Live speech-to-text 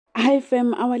Hi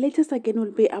fam, our latest again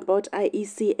will be about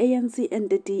IEC, ANC and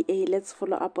the DA. Let's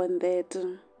follow up on that.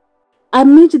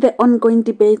 Amid the ongoing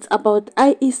debates about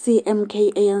IEC,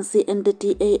 MK, ANC and the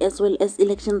DA as well as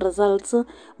election results,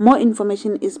 more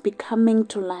information is becoming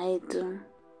to light.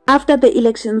 After the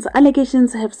elections,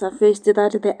 allegations have surfaced that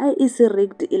the IEC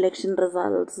rigged election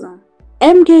results.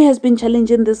 MK has been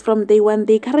challenging this from day one.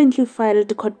 They currently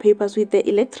filed court papers with the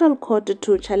Electoral Court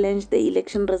to challenge the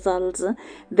election results.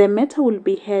 The matter will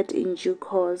be heard in due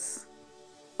course.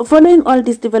 Following all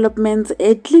these developments,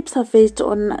 a clip surfaced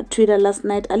on Twitter last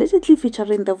night allegedly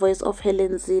featuring the voice of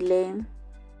Zille.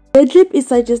 The clip is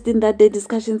suggesting that the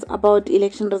discussions about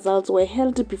election results were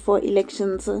held before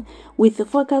elections, with a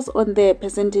focus on the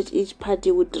percentage each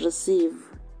party would receive.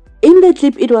 In the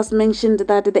clip, it was mentioned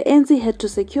that the ANC had to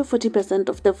secure 40%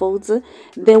 of the votes.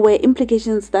 There were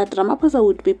implications that Ramaphosa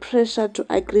would be pressured to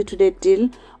agree to the deal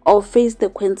or face the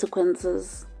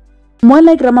consequences. More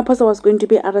like Ramaphosa was going to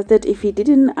be arrested if he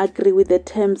didn't agree with the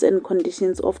terms and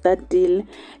conditions of that deal.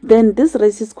 Then this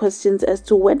raises questions as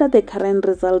to whether the current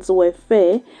results were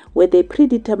fair, were they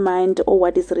predetermined, or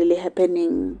what is really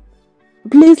happening.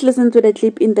 Please listen to the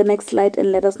clip in the next slide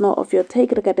and let us know of your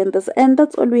take regarding this. And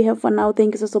that's all we have for now.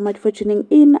 Thank you so much for tuning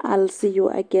in. I'll see you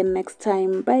again next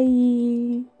time.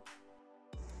 Bye.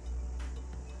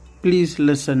 Please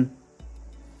listen.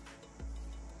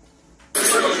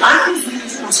 I think we need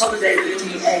to consolidate the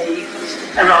DA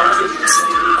around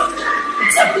 50%.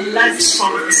 It's a blood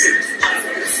strong percentage.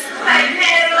 We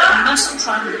mustn't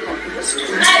try and be populist. We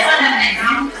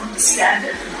must understand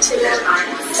it and tell it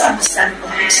to understand the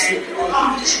complexity of the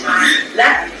argument.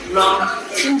 Black, brown,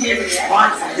 Indian,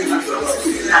 white, and get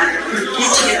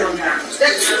together on that.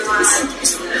 That's a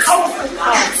powerful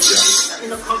part in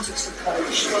the context of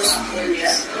coalition.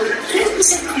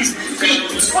 20% is big.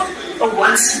 It's not a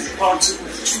one-seat party or a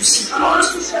two-seat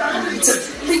party. It's a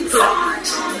big block.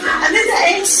 And then the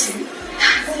ANC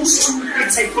falls to,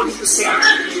 let's say,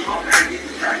 40%.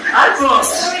 I'd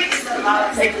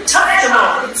rather take the tough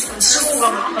demands and civil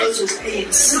Ramaphosa's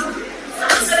ANC to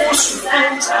force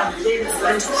reforms and then go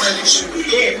into coalition with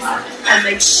them and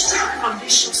make strict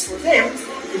conditions for them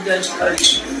in going to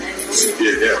coalition.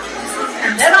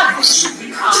 And then I think should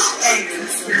be our aim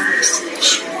for the next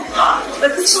election. But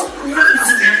this will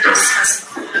always discuss.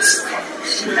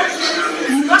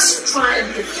 We mustn't try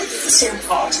and be a 50%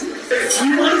 party. We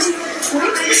want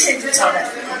 20% of South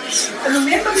Africa. And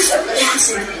remember, we've got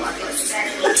 80% of one.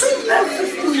 Between about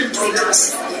 15 and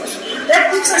 20%.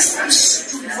 That gives us a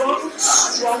strong,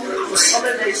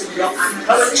 consolidated block in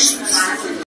coalitions.